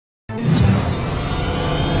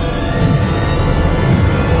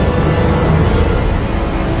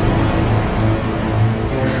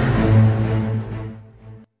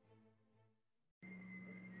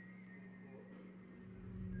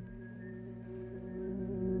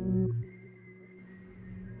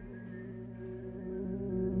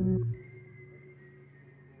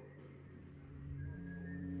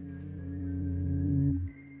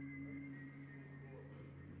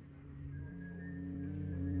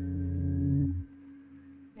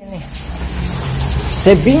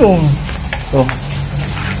Saya bingung tuh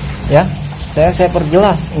ya, saya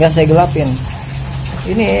perjelas, nggak saya gelapin.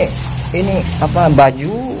 Ini apa,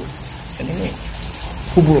 baju, dan ini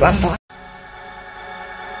kuburan Pak.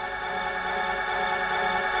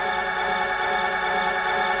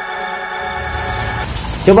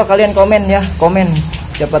 Coba kalian komen ya, komen,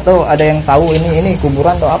 siapa tahu ada yang tahu ini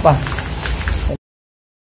kuburan atau apa.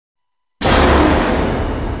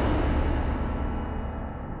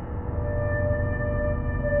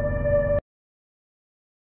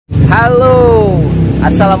 Halo,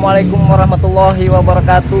 Assalamualaikum warahmatullahi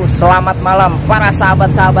wabarakatuh. Selamat malam para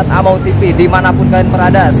sahabat-sahabat Amau TV dimanapun kalian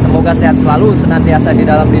berada. Semoga sehat selalu, senantiasa di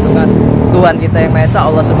dalam lindungan Tuhan kita yang Maha Esa,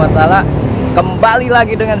 Allah Subhanahu wa Ta'ala. Kembali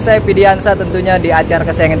lagi dengan saya Pidiansa, tentunya di acara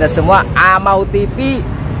kesayangan kita semua, Amau TV.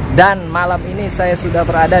 Dan malam ini saya sudah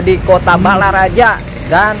berada di kota Balaraja.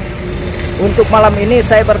 Dan untuk malam ini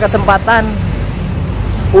saya berkesempatan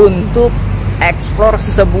untuk eksplor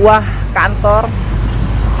sebuah kantor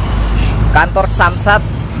Samsat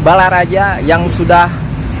Balaraja yang sudah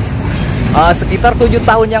sekitar 7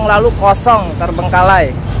 tahun yang lalu kosong,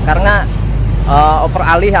 terbengkalai karena oper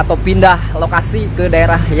alih atau pindah lokasi ke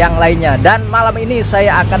daerah yang lainnya. Dan malam ini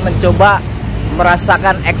saya akan mencoba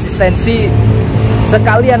merasakan eksistensi,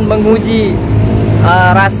 sekalian menguji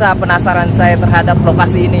rasa penasaran saya terhadap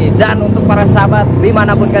lokasi ini. Dan untuk para sahabat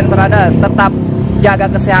dimanapun kalian berada, tetap jaga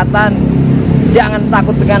kesehatan, jangan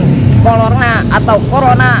takut dengan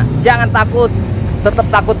corona, jangan takut, tetap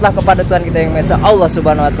takutlah kepada Tuhan kita yang Maha Esa, Allah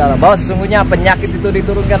Subhanahu wa Ta'ala, bahwa sesungguhnya penyakit itu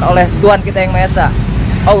diturunkan oleh Tuhan kita yang Maha Esa,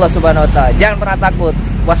 Allah Subhanahu wa Ta'ala. Jangan pernah takut,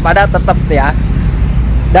 waspada tetap ya.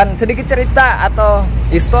 Dan sedikit cerita atau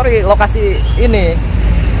histori lokasi ini,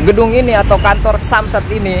 gedung ini atau kantor Samsat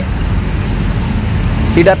ini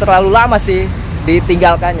tidak terlalu lama sih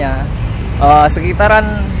ditinggalkannya,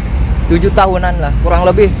 sekitaran 7 tahunan lah, kurang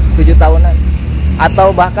lebih 7 tahunan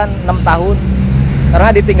atau bahkan 6 tahun,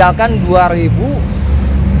 karena ditinggalkan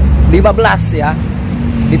 2015 ya,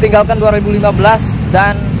 ditinggalkan 2015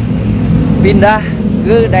 dan pindah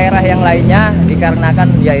ke daerah yang lainnya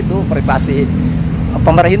dikarenakan yaitu privasi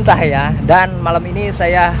pemerintah ya. Dan malam ini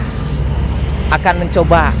saya akan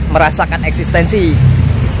mencoba merasakan eksistensi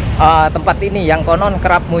tempat ini yang konon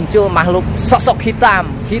kerap muncul makhluk sosok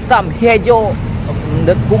hitam hijau,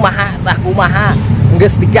 kumaha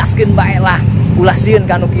geus digaskeun bae lah, ulah sieun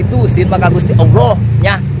kanu kitu, sieun maka Gusti Allah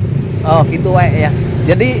nya. Oh gitu wae ya.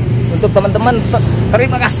 Jadi untuk teman-teman,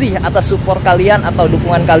 terima kasih atas support kalian atau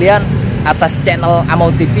dukungan kalian atas channel Amau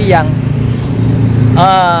TV yang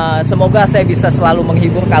semoga saya bisa selalu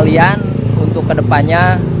menghibur kalian untuk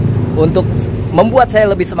kedepannya, untuk membuat saya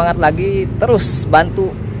lebih semangat lagi. Terus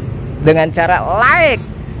bantu dengan cara like,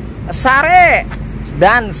 share,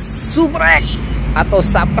 dan subrek atau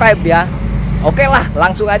subscribe ya. Oke lah,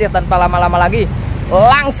 langsung aja tanpa lama-lama lagi,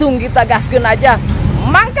 langsung kita gaskeun aja,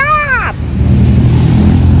 mangkat.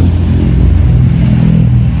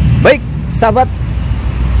 Baik sahabat,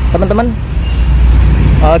 teman-teman,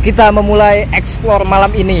 kita memulai explore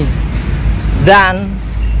malam ini. Dan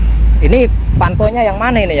ini pantonya yang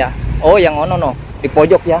mana ini ya? Oh yang ono di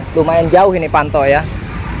pojok ya, lumayan jauh ini panto ya.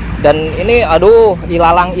 Dan ini aduh,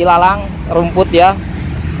 ilalang rumput ya.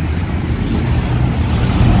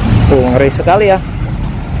 Tuh ngeri sekali ya.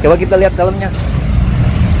 Coba kita lihat dalamnya.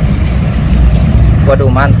 Waduh,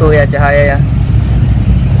 mantul ya cahaya ya.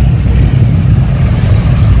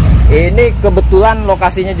 Ini kebetulan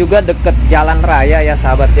lokasinya juga deket jalan raya ya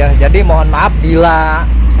sahabat ya. Jadi mohon maaf bila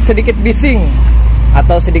sedikit bising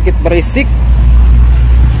atau sedikit berisik,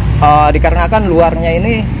 dikarenakan luarnya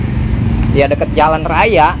ini ya deket jalan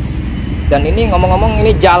raya. Dan ini ngomong-ngomong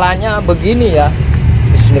ini jalannya begini ya.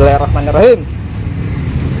 Bismillahirrahmanirrahim.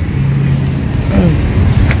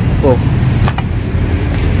 Oh.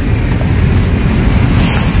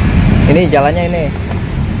 Ini jalannya ini.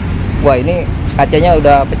 Wah, ini kacanya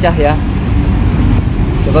udah pecah ya.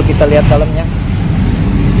 Coba kita lihat dalamnya.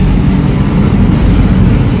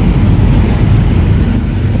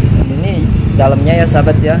 Ini dalamnya ya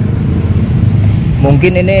sahabat ya.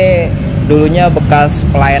 Mungkin ini dulunya bekas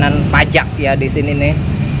pelayanan pajak ya di sini nih.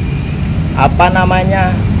 Apa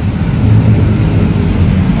namanya?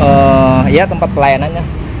 Ya tempat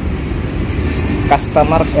pelayanannya.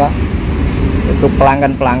 Customer ya, itu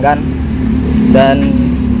pelanggan. Dan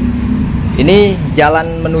ini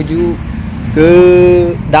jalan menuju ke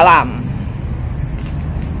dalam.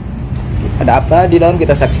 Ada apa di dalam,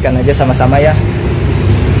 kita saksikan aja sama-sama ya.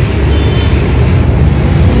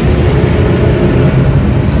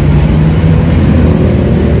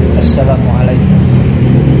 Assalamualaikum.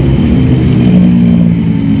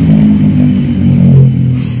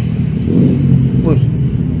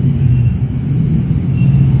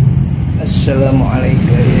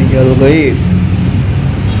 lebih.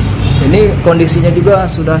 Ini kondisinya juga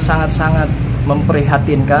sudah sangat-sangat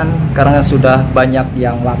memprihatinkan karena sudah banyak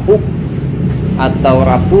yang lapuk atau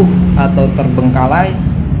rapuh atau terbengkalai,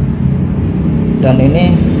 dan ini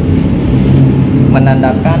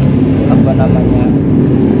menandakan apa namanya,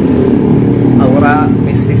 aura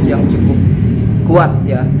mistis yang cukup kuat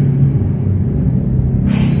ya.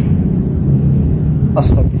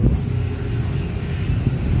 Astagfirullah.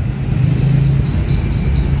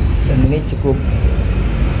 Dan ini cukup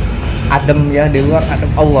adem ya, di luar adem.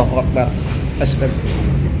 Allahu Akbar. Astagfirullah.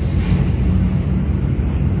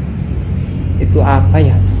 Itu apa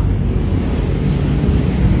ya?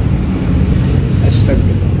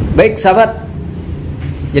 Astagfirullah. Baik sahabat,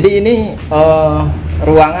 jadi ini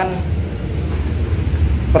ruangan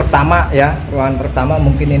pertama ya, ruangan pertama.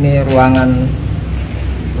 Mungkin ini ruangan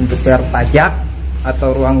untuk bayar pajak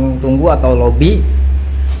atau ruang tunggu atau lobby,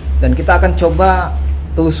 dan kita akan coba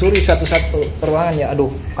telusuri satu-satu ruangan ya.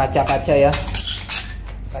 Aduh, kaca-kaca ya,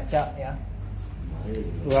 kaca ya,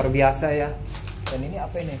 luar biasa ya. Dan ini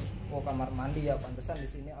apa ini? Oh, kamar mandi ya, pantesan di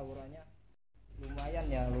sini auranya lumayan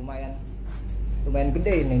ya, lumayan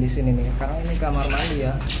gede ini di sini nih, karena ini kamar mandi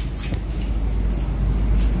ya.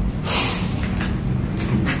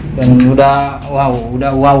 Dan udah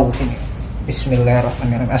wow ini.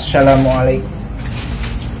 Bismillahirrahmanirrahim. Assalamualaikum.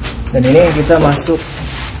 Dan ini kita masuk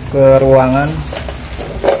ke ruangan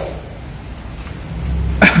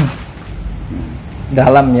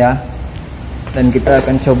dalam ya, dan kita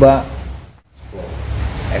akan coba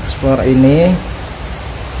explore ini.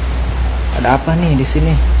 Ada apa nih di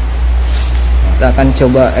sini? Kita akan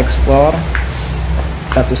coba explore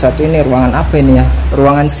satu-satu. Ini ruangan apa ini ya?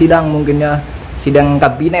 Ruangan sidang mungkin ya, sidang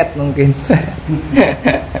kabinet mungkin.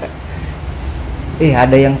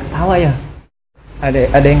 Ada yang ketawa ya.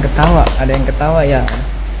 Ada yang ketawa ya.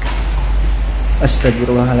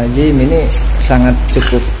 Astagfirullahaladzim, ini sangat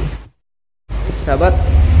cukup. Sahabat,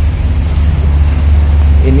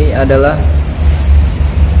 ini adalah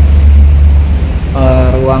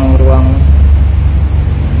ruang-ruang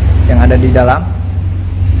yang ada di dalam,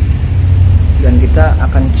 dan kita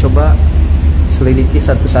akan coba selidiki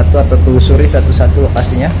satu-satu atau telusuri satu-satu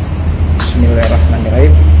lokasinya.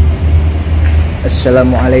 Bismillahirrahmanirrahim.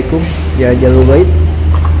 Assalamualaikum ya jalul bait.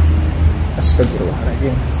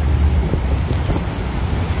 Astagfirullahaladzim.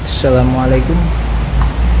 Assalamualaikum.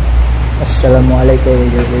 Assalamualaikum ya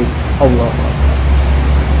jalul bait. Allah.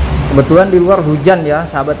 Kebetulan di luar hujan ya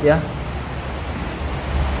sahabat ya,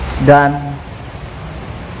 dan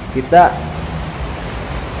kita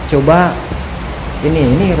coba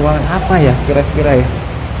ini ruangan apa ya kira-kira ya.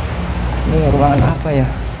 Ini ruangan apa ya?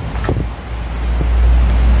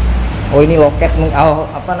 Oh, ini loket,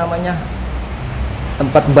 apa namanya,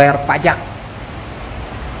 tempat bayar pajak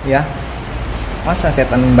ya. Masa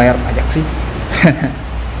setan bayar pajak sih?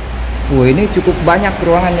 Ini cukup banyak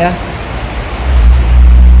ruangannya.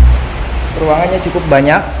 Ruangannya cukup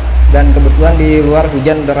banyak, dan kebetulan di luar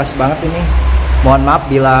hujan deras banget ini. Mohon maaf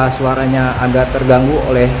bila suaranya agak terganggu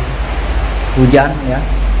oleh hujan ya.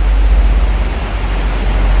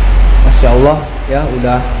 Masya Allah ya,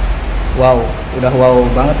 udah wow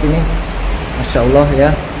banget ini. Masya Allah ya.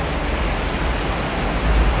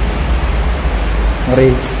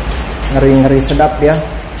 Ngeri sedap ya.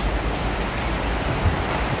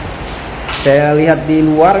 Saya lihat di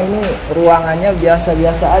luar ini ruangannya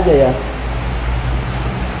biasa-biasa aja ya,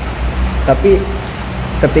 tapi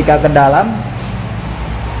ketika ke dalam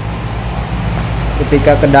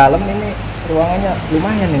ini ruangannya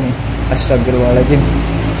lumayan ini. Astagfirullahaladzim,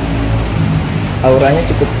 auranya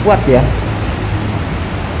cukup kuat ya.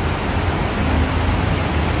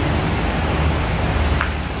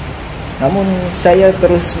 Namun saya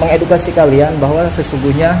terus mengedukasi kalian bahwa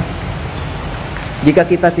sesungguhnya jika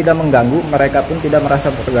kita tidak mengganggu, mereka pun tidak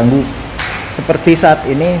merasa terganggu. Seperti saat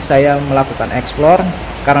ini saya melakukan explore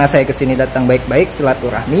karena saya kesini datang baik-baik,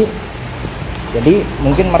 silaturahmi. Jadi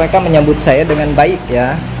mungkin mereka menyambut saya dengan baik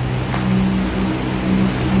ya.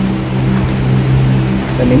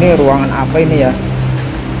 Dan ini ruangan apa ini ya?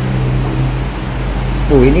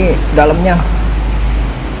 Ini dalamnya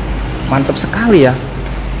mantap sekali ya.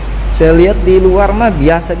 Saya lihat di luar mah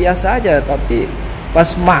biasa-biasa aja, tapi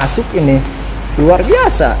pas masuk ini luar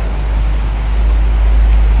biasa.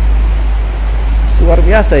 Luar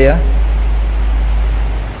biasa ya.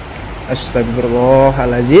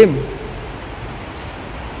 Astagfirullahaladzim.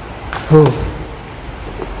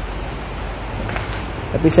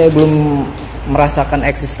 Tapi saya belum merasakan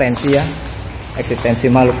eksistensi ya, eksistensi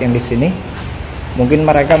makhluk yang di sini. Mungkin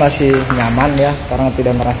mereka masih nyaman ya, karena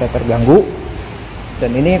tidak merasa terganggu.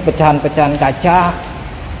 Dan ini pecahan-pecahan kaca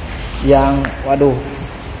yang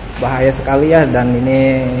bahaya sekali ya. Dan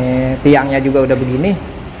ini tiangnya juga udah begini.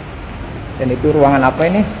 Dan itu ruangan apa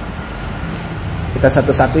ini? Kita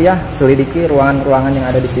satu-satu ya selidiki ruangan-ruangan yang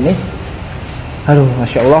ada di sini. Aduh,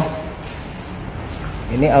 masya Allah.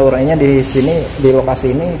 Ini auranya di sini, di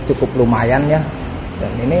lokasi ini cukup lumayan ya.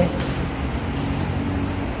 Dan ini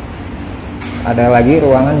ada lagi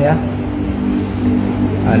ruangan ya.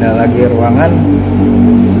 Ada lagi ruangan.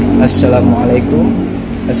 Assalamualaikum.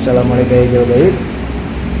 Assalamualaikum ya gaib.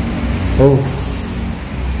 Oh.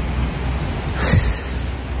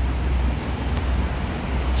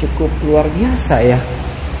 Cukup luar biasa ya.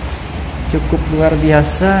 Cukup luar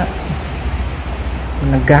biasa,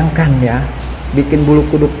 menegangkan ya. Bikin bulu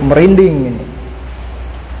kuduk merinding ini.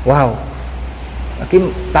 Wow.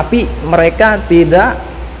 Tapi mereka tidak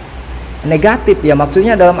negatif ya,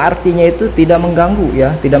 maksudnya dalam artinya itu tidak mengganggu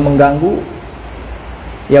ya, tidak mengganggu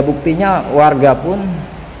ya. Buktinya warga pun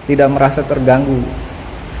tidak merasa terganggu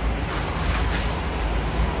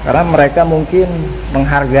karena mereka mungkin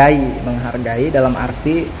menghargai dalam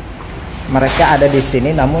arti mereka ada di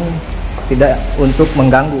sini namun tidak untuk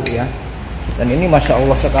mengganggu ya. Dan ini masya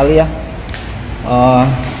Allah sekali ya.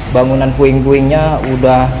 Bangunan puing-puingnya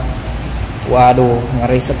udah, waduh,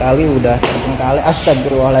 ngeri sekali, udah terbengkalai.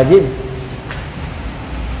 Astagfirullahaladzim.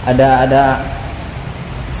 Ada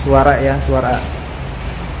suara ya, suara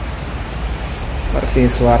seperti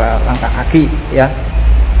suara langkah kaki ya.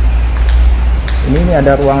 Ini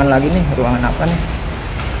ada ruangan lagi nih. Ruangan apa nih?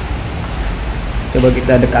 Coba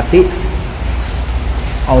kita dekati.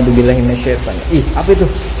 A'udzubillahi minasyaitonir. Ih, apa itu?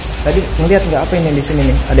 Tadi ngelihat nggak apa ini di sini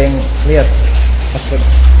nih? Ada yang lihat?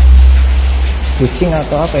 Kucing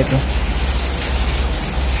atau apa itu?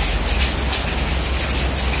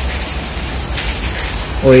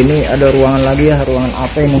 Oh, ini ada ruangan lagi ya. Ruangan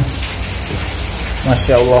apa ini?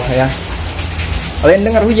 Masya Allah ya. Kalian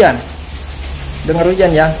dengar hujan? Dengar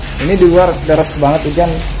hujan ya? Ini di luar deras banget hujan.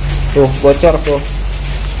 Tuh, bocor tuh.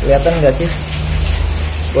 Kelihatan nggak sih?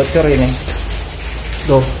 Bocor ini.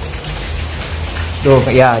 Tuh. Tuh,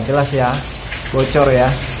 ya jelas ya. Bocor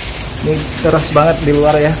ya. Ini deras banget di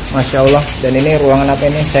luar ya. Masya Allah. Dan ini ruangan apa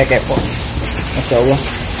ini? Saya kepo. Masya Allah.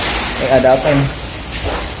 Ada apa ini?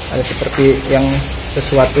 Ada seperti yang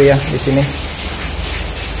sesuatu ya di sini.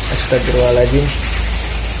 Astagfirullahaladzim.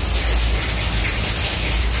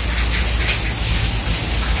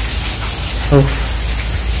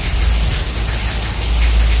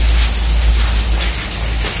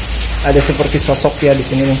 Ada seperti sosok ya di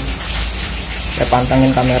sini nih. Saya pantangin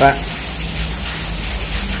kamera.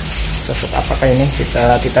 Sosok apakah ini?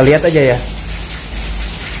 Kita lihat aja ya.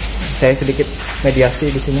 Saya sedikit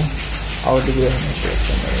mediasi di sini.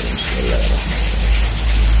 Bismillahirrahmanirrahim.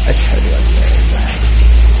 Asyhadu an la ilaha illallah.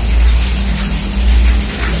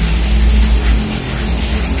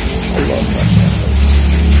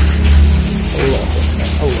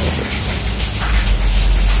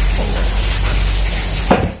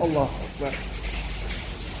 Allah Akbar.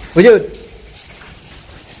 Wujud.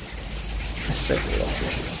 Astagfirullah.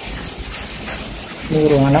 Ini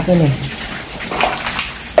ruangan apa nih?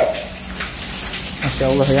 Masya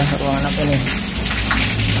Allah ya, ruangan apa nih?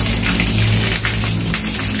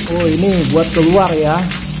 Oh, ini buat keluar ya.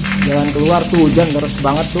 Jalan keluar tuh, hujan deras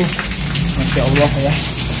banget tuh. Masya Allah ya.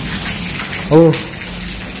 Oh.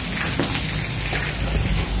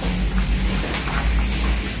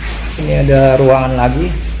 Ini ada ruangan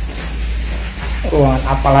lagi. Ruangan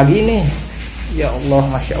apa lagi nih? Ya Allah,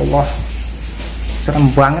 Masya Allah. Serem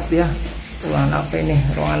banget ya. Ruangan apa ini?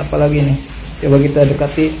 Ruangan apa lagi nih? Coba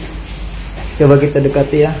kita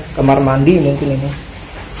dekati ya. Kamar mandi mungkin ini.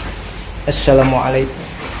 Assalamualaikum.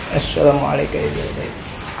 Assalamualaikum.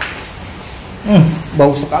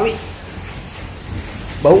 Bau sekali.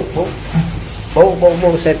 Bau.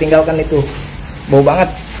 Saya tinggalkan itu. Bau banget.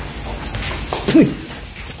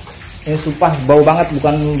 Ini sumpah bau banget,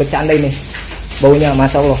 bukan bercanda ini. Baunya,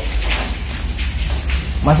 masya Allah.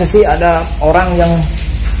 Masa sih ada orang yang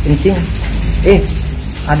kencing?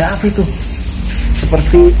 Ada apa itu?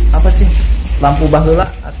 Seperti apa sih? Lampu baheula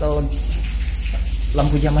atau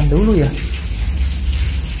lampu zaman dulu ya?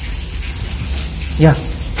 Ya,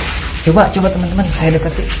 coba teman-teman saya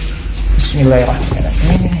dekati.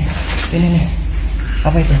 Bismillahirrahmanirrahim. Ini nih.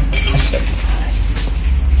 Apa itu?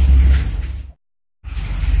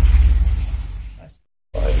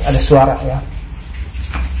 Ada suara ya.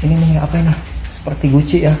 Ini nih apa ini? Seperti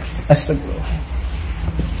guci ya. Astagfirullah.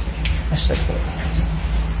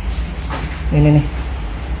 Ini nih.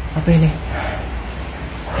 Apa ini?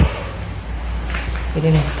 Ini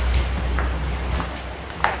nih.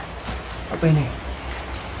 Apa ini?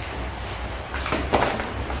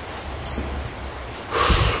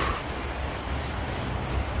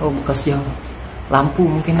 Oh, bekas yang lampu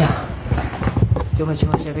mungkin ya. Coba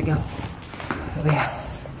saya pegang.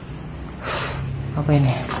 Apa ini?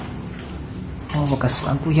 Oh, bekas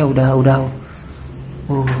lampu ya, udah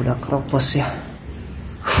keropos ya.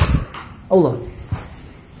 Allah,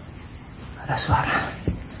 ada suaranya.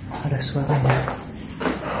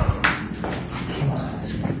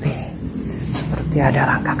 Seperti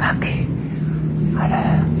ada langkah kaki.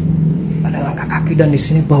 Ada langkah kaki, dan di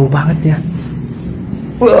sini bau banget ya.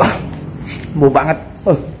 Bau banget.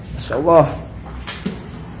 Masya Allah.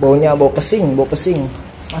 Baunya bau pesing.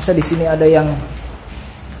 Masa di sini ada yang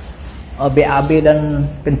BAB dan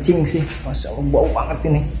kencing sih. Masya Allah, bau banget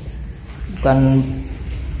ini. Bukan.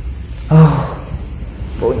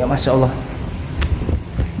 Baunya Masya Allah.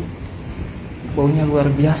 Baunya luar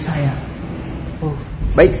biasa ya.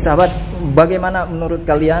 Baik sahabat, bagaimana menurut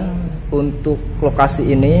kalian untuk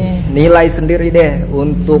lokasi ini? Nilai sendiri deh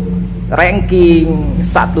untuk ranking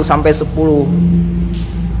 1 sampai 10.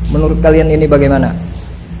 Menurut kalian ini bagaimana?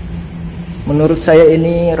 Menurut saya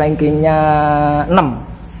ini rankingnya 6.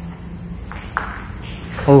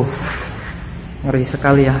 Ngeri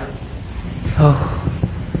sekali ya.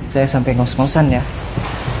 Saya sampai ngos-ngosan ya.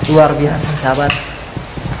 Luar biasa sahabat.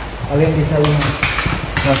 Kalian bisa lihat.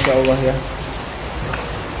 Masya Allah ya.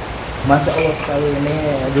 Masya Allah sekali, ini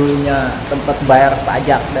dulunya tempat bayar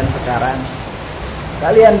pajak dan sekarang.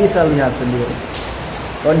 Kalian bisa lihat sendiri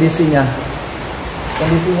kondisinya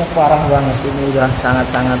parah banget. Ini udah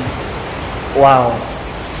sangat-sangat wow,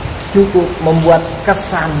 cukup membuat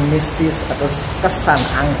kesan mistis atau kesan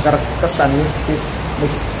angker, kesan mistis,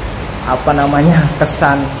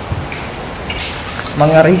 kesan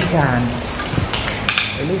mengerikan.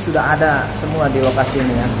 Ini sudah ada semua di lokasi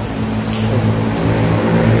ini ya.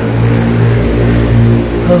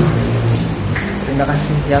 Terima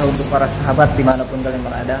kasih ya untuk para sahabat dimanapun kalian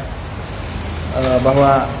berada,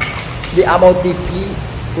 bahwa di Amau TV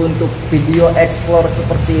untuk video explore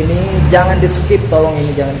seperti ini jangan di skip, tolong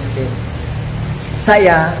ini jangan di skip.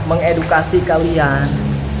 Saya mengedukasi kalian,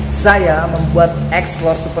 saya membuat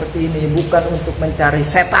explore seperti ini bukan untuk mencari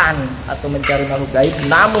setan atau mencari makhluk gaib,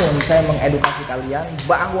 namun saya mengedukasi kalian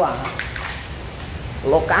bahwa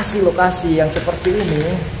lokasi-lokasi yang seperti ini,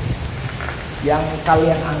 yang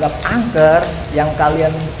kalian anggap angker, yang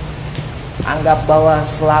kalian anggap bahwa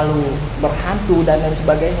selalu berhantu dan lain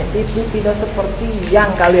sebagainya, itu tidak seperti yang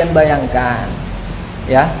kalian bayangkan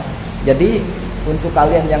ya. Jadi untuk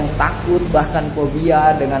kalian yang takut bahkan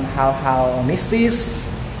fobia dengan hal-hal mistis,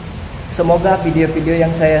 semoga video-video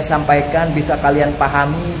yang saya sampaikan bisa kalian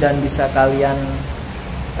pahami dan bisa kalian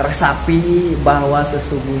resapi bahwa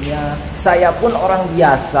sesungguhnya saya pun orang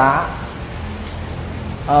biasa,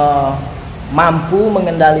 mampu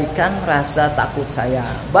mengendalikan rasa takut saya.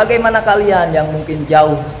 Bagaimana kalian yang mungkin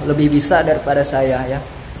jauh lebih bisa daripada saya ya?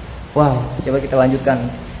 Wow, coba kita lanjutkan.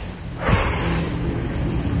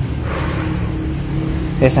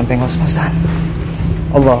 Sampai ngos-ngosan.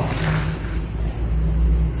 Allah.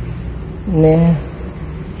 Ini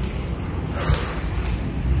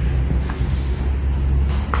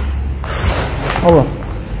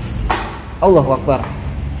Allahu Akbar.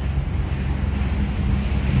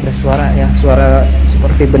 Ada suara ya, suara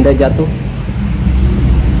seperti benda jatuh.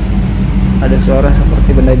 Ada suara seperti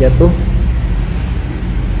benda jatuh.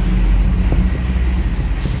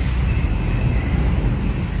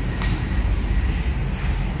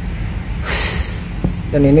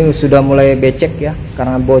 Dan ini sudah mulai becek ya,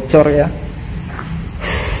 karena bocor ya.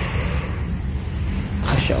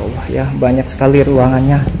 Masya Allah ya, banyak sekali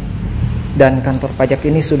ruangannya. Dan kantor pajak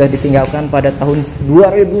ini sudah ditinggalkan pada tahun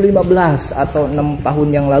 2015 atau 6 tahun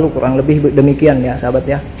yang lalu, kurang lebih demikian ya sahabat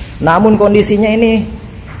ya. Namun kondisinya ini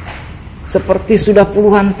seperti sudah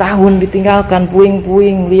puluhan tahun ditinggalkan.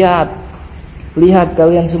 Puing-puing, lihat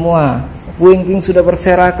kalian semua, puing-puing sudah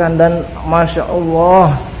berserakan dan Masya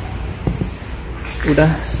Allah udah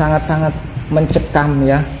sangat-sangat mencekam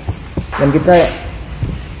ya. Dan kita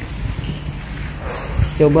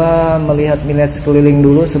coba melihat sekeliling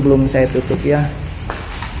dulu sebelum saya tutup ya.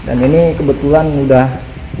 Dan ini kebetulan udah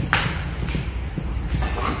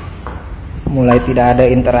mulai tidak ada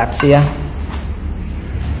interaksi ya.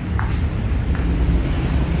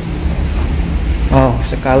 Oh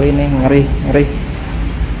sekali nih, ngeri.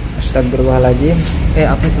 Astagfirullahaladzim.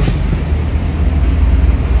 Apa itu?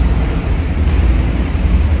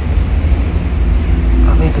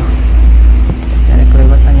 Apa itu? Cari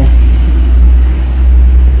kelewatannya.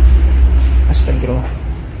 Astagfirullah.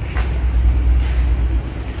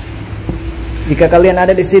 Jika kalian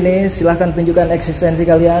ada di sini, silahkan tunjukkan eksistensi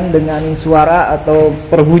kalian dengan suara atau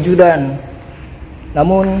perwujudan.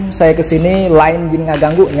 Namun saya kesini lain jin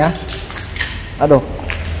ngaganggunya. Aduh,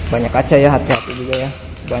 banyak kaca ya, hati-hati juga ya,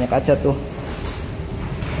 banyak kaca tuh.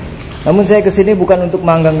 Namun saya kesini bukan untuk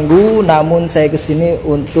mengganggu, namun saya kesini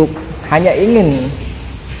untuk hanya ingin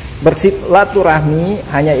bersilaturahmi,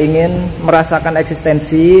 hanya ingin merasakan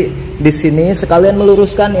eksistensi di sini, sekalian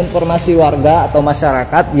meluruskan informasi warga atau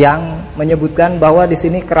masyarakat yang menyebutkan bahwa di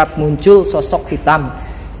sini kerap muncul sosok hitam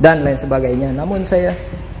dan lain sebagainya. Namun saya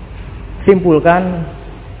simpulkan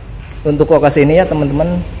untuk lokasi ini ya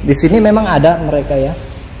teman-teman, di sini memang ada mereka ya,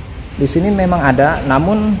 di sini memang ada,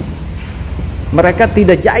 namun mereka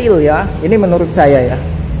tidak jahil ya. Ini menurut saya ya,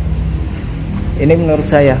 ini menurut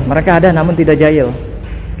saya, mereka ada namun tidak jahil.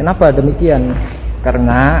 Kenapa demikian?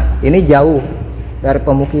 Karena ini jauh dari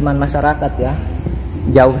pemukiman masyarakat ya,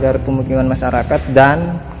 jauh dari pemukiman masyarakat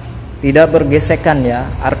dan tidak bergesekan ya,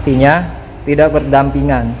 artinya tidak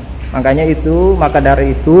berdampingan. Maka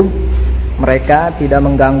dari itu mereka tidak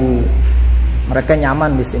mengganggu, mereka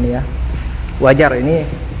nyaman di sini ya. Wajar, ini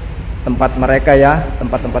tempat mereka ya,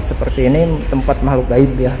 tempat-tempat seperti ini tempat makhluk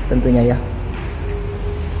gaib ya tentunya ya.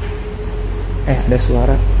 Ada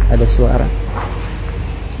suara, ada suara.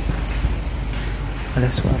 Ada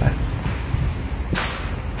suara.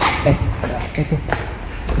 Ada apa itu?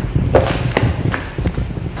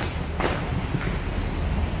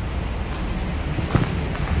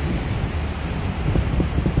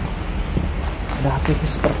 Ada apa itu,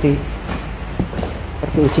 seperti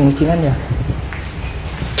ucing-ucingan ya?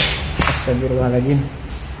 Astagfirullahaladzim.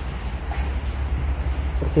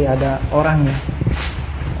 Seperti ada orang ya.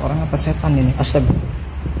 Orang apa setan ini? Astagfirullah.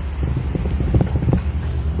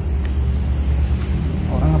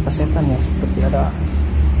 Orang apa setan ya? Seperti ada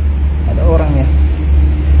orang ya.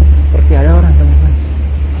 Seperti ada orang teman-teman.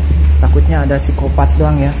 Takutnya ada psikopat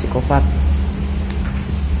doang ya, psikopat.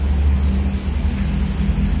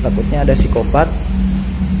 Takutnya ada psikopat.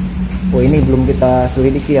 Oh, ini belum kita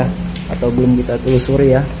selidiki ya, atau belum kita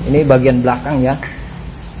telusuri ya. Ini bagian belakang ya.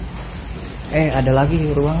 Ada lagi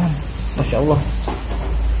ruangan. Masya Allah.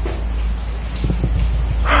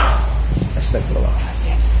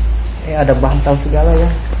 Astagfirullahaladzim. Ada bantal segala ya.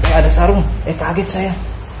 Ada sarung. Kaget saya.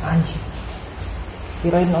 Anjir.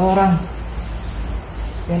 Kirain orang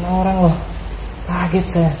loh. Kaget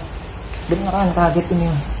saya. Beneran kaget ini.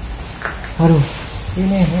 Aduh.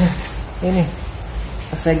 Ini.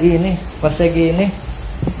 Pas lagi ini.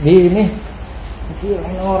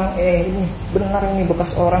 Kirain orang. Ini benar, ini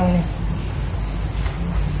bekas orang ini.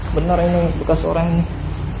 Benar, ini bekas orang ini.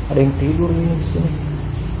 Ada yang tidur ini di sini.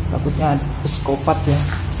 Takutnya ada psikopat ya.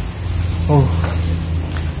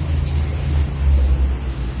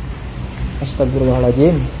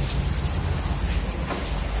 Astagfirullahaladzim.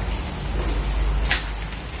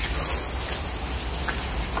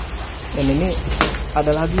 Dan ini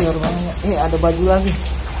ada lagi ya ruangannya. Ada baju lagi.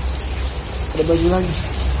 Ada baju lagi.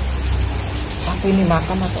 Apa ini,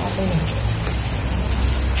 makam atau apa ini?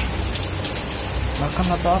 Makam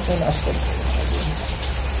atau apa ini? Astagfirullahaladzim.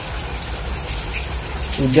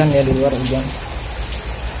 Hujan ya, di luar hujan.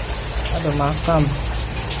 Ada makam.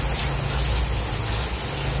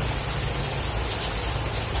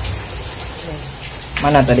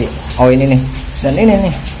 Mana tadi? Oh, ini nih. Dan ini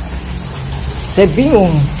nih. Saya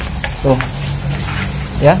bingung. Tuh.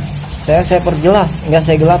 Ya, saya perjelas, enggak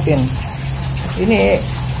saya gelapin.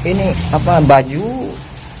 Ini apa, baju,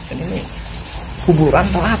 dan ini kuburan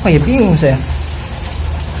atau apa ya, bingung saya.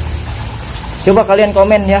 Coba kalian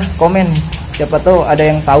komen ya, komen. Siapa tahu ada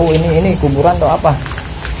yang tahu ini kuburan atau apa.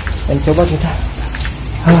 Dan coba kita.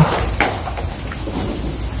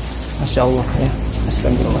 Masya Allah ya.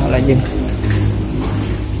 Astagfirullahaladzim.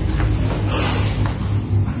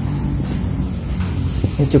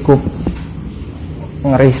 Ini cukup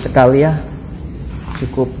ngeri sekali ya,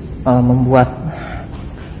 cukup membuat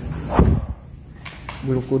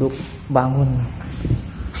bulu kuduk bangun.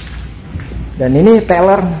 Dan ini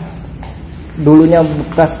teller, dulunya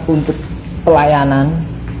bekas untuk pelayanan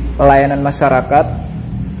masyarakat,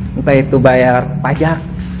 entah itu bayar pajak,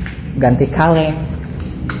 ganti kaleng.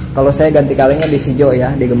 Kalau saya ganti kalengnya di Sijo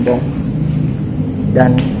ya, di Gembong.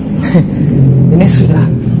 Dan ini sudah,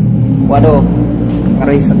 waduh,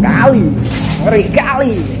 ngeri sekali.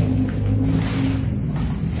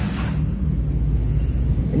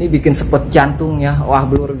 Ini bikin sepet jantung ya. Wah,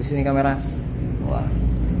 blur di sini kamera. Wah.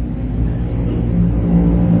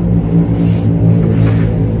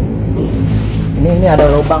 Ini ada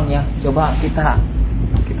lubang ya. Coba kita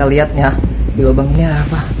lihat ya. Di lubang ini ada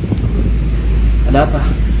apa? Ada apa?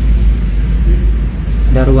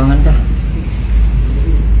 Ada ruangan kah?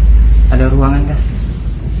 Ada ruangan kah?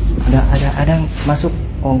 Ada yang masuk?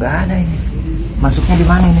 Oh, nggak ada ini. Masuknya di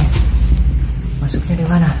mana ini? Masuknya di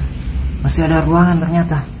mana? Masih ada ruangan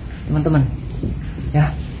ternyata, teman-teman.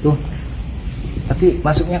 Ya, Tuh. Tapi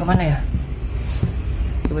masuknya kemana ya?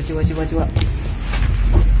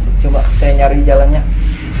 Coba saya nyari jalannya.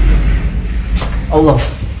 Allah,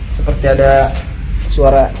 seperti ada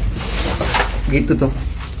suara gitu tuh.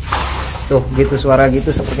 Tuh, gitu suara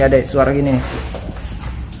gitu, seperti ada suara gini nih.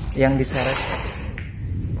 Yang diseret.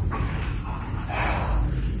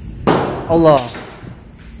 Allah.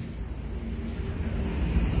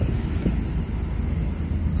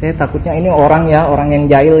 Saya takutnya ini orang ya, orang yang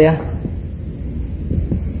jahil ya.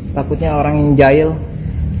 Takutnya orang yang jahil.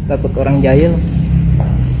 Takut orang jahil.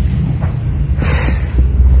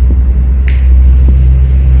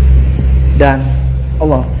 Dan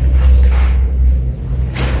Allah,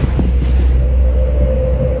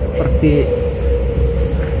 seperti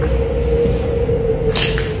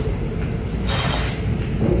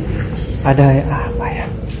ada apa ya,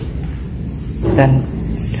 dan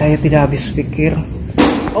saya tidak habis pikir.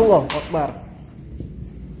 Allah Akbar.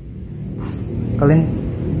 Kalian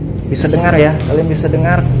bisa dengar ya, kalian bisa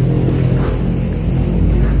dengar.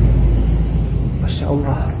 Masya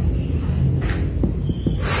Allah.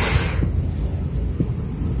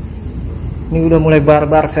 Ini udah mulai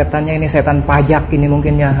barbar setannya, ini setan pajak ini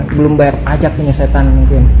mungkin ya, belum bayar pajak ini setan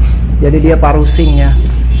mungkin. Jadi dia parusing ya.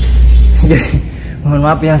 Jadi mohon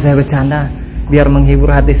maaf ya saya bercanda, biar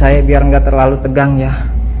menghibur hati saya, biar nggak terlalu tegang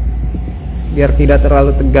ya. Biar tidak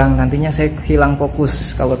terlalu tegang, nantinya saya hilang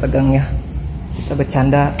fokus kalau tegang ya. Kita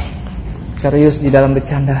bercanda, serius di dalam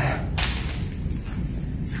bercanda.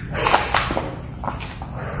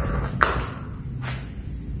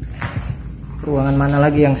 Ruangan mana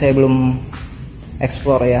lagi yang saya belum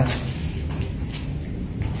explore ya?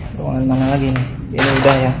 Ruangan mana lagi nih? Ini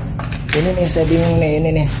udah ya. Ini nih saya bingung nih, ini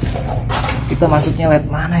nih. Kita masuknya lewat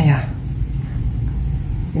mana ya?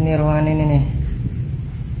 Ini ruangan ini nih.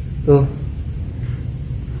 Tuh.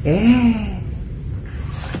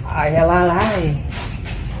 Ayah lalai.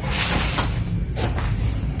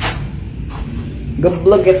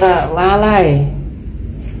 Geblek kita lalai.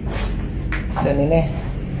 Dan ini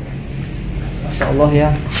Masya Allah ya,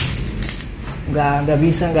 nggak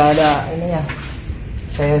bisa, nggak ada ini ya.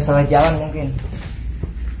 Saya salah jalan mungkin.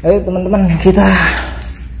 Ayo teman-teman,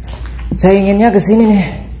 saya inginnya ke sini nih,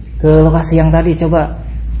 ke lokasi yang tadi. Coba,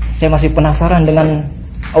 saya masih penasaran dengan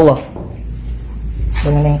Allah,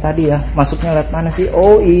 dengan yang tadi ya. Masuknya lewat mana sih?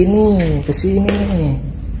 Oh ini, ke sini nih.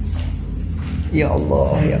 Ya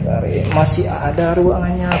Allah ya Karim, masih ada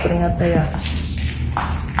ruangannya ternyata ya.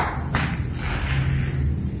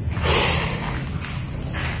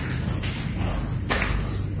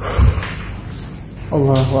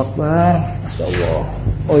 Allahu Akbar. Masya Allah.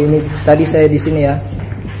 Oh ini tadi saya di sini ya.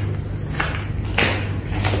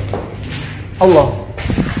 Allah.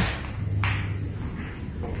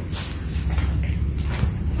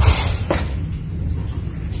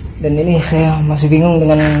 Dan ini saya masih bingung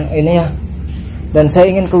dengan ini ya. Dan saya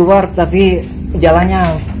ingin keluar tapi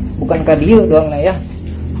jalannya bukan ke dia doang nah ya.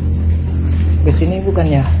 Ke sini bukan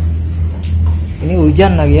ya. Ini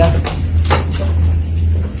hujan lagi ya.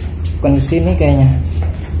 Bukan ke sini kayaknya.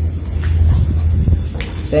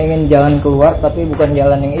 Saya ingin jalan keluar tapi bukan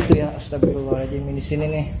jalan yang itu ya. Astagfirullahaladzim, di sini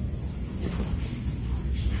nih.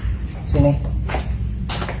 Sini.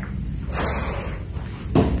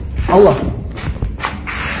 Allah.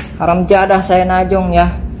 Haram jadah saya najong ya.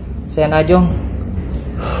 Saya najong.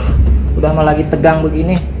 Udah mah lagi tegang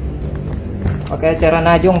begini. Pakai cara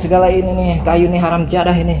najong segala ini nih. Kayu nih haram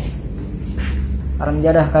jadah ini. Haram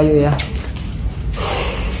jadah kayu ya.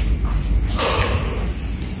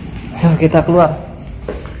 Ayo kita keluar.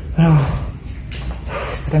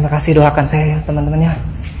 Terima kasih, doakan saya ya teman-teman ya.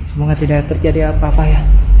 Semoga tidak terjadi apa-apa ya.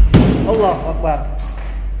 Allah Akbar.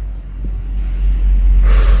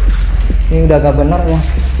 Ini udah gak benar ya.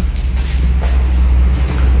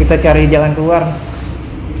 Kita cari jalan keluar.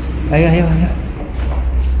 Ayo.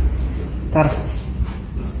 Ntar.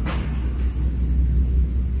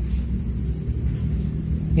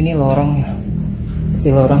 Ini lorong ya.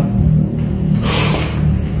 Ini lorong.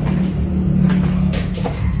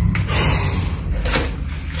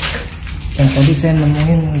 Yang tadi saya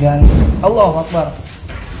nemuin dan Allah Akbar.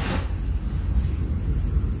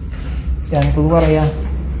 Jangan keluar ya.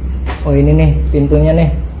 Oh ini nih pintunya nih.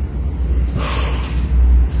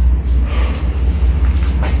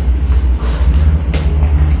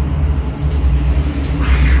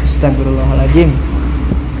 Astagfirullahaladzim.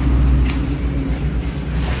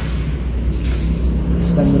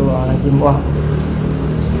 Astagfirullahaladzim. Wah.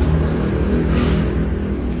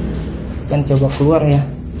 Kan coba keluar ya.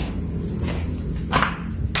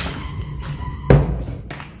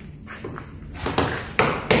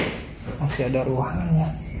 Masih ada ruangannya.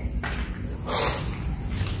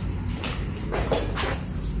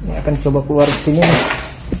 akan coba keluar ke sini.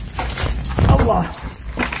 Allah.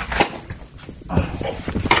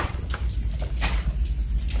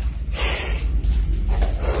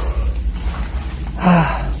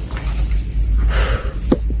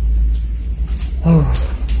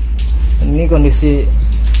 Ini kondisi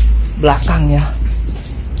belakang ya,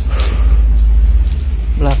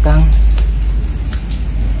 belakang.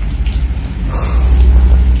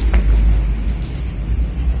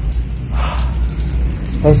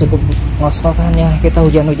 Cukup ngosok kan ya, kita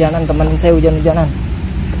hujan-hujanan, teman saya hujan-hujanan.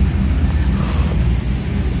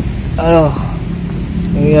 Aduh,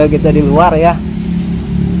 ini ya kita di luar ya.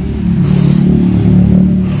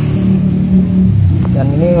 Dan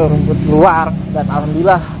ini rumput luar, dan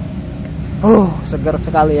alhamdulillah segar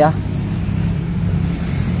sekali ya.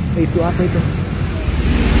 Itu apa itu?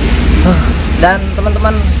 Dan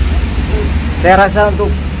teman-teman, saya rasa untuk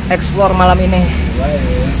explore malam ini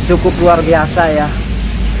cukup luar biasa ya.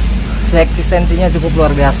 Eksistensinya cukup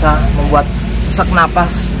luar biasa, membuat sesak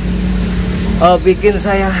napas, bikin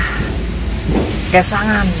saya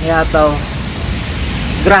kesangan ya, atau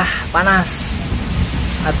gerah panas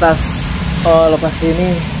atas lokasi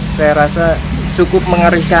ini. Saya rasa cukup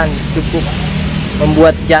mengerikan, cukup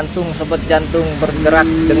membuat jantung, sobat jantung bergerak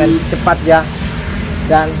dengan cepat ya.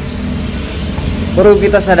 Dan perlu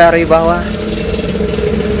kita sadari bahwa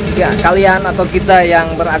ya, kalian atau kita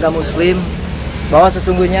yang beragama Muslim, bahwa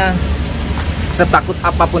sesungguhnya setakut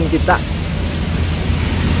apapun kita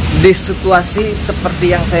di situasi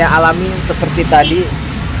seperti yang saya alami seperti tadi,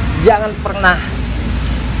 jangan pernah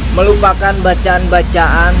melupakan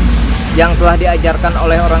bacaan-bacaan yang telah diajarkan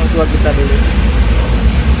oleh orang tua kita dulu.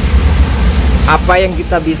 Apa yang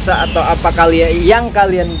kita bisa atau apa yang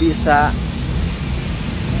kalian bisa,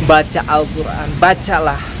 baca Al-Quran,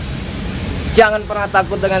 bacalah. Jangan pernah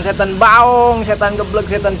takut dengan setan baung, setan geblek,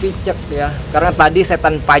 setan picek ya. Karena tadi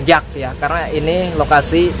setan pajak ya. Karena ini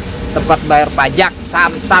lokasi tempat bayar pajak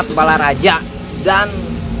Samsat Balaraja. Dan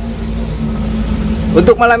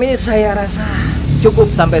untuk malam ini saya rasa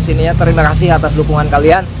cukup sampai sini ya. Terima kasih atas dukungan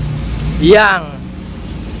kalian yang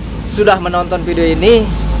sudah menonton video ini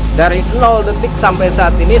dari 0 detik sampai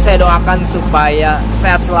saat ini. Saya doakan supaya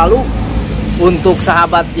sehat selalu. Untuk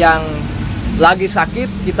sahabat yang lagi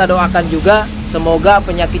sakit, kita doakan juga semoga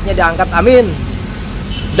penyakitnya diangkat, amin.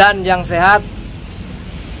 Dan yang sehat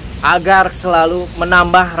agar selalu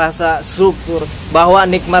menambah rasa syukur bahwa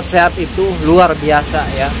nikmat sehat itu luar biasa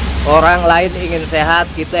ya. Orang lain ingin sehat,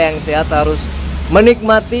 kita yang sehat harus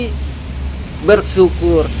menikmati,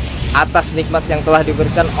 bersyukur atas nikmat yang telah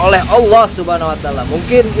diberikan oleh Allah Subhanahu wa taala.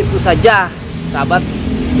 Mungkin itu saja sahabat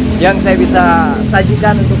yang saya bisa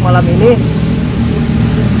sajikan untuk malam ini,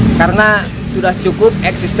 karena sudah cukup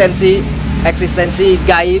eksistensi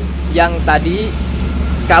gaib yang tadi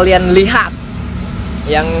kalian lihat,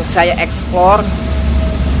 yang saya explore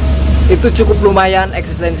itu cukup lumayan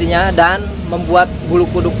eksistensinya dan membuat bulu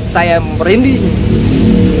kuduk saya merinding,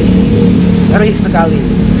 ngeri sekali.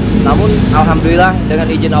 Namun alhamdulillah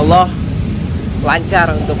dengan izin Allah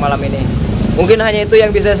lancar untuk malam ini. Mungkin hanya itu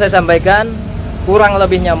yang bisa saya sampaikan, kurang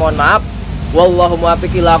lebihnya mohon maaf. Wallahu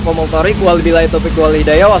muwaffiq ila aqwamit thoriq wal billahi taufiq wal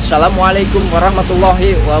hidayah. Wassalamualaikum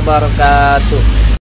warahmatullahi wabarakatuh.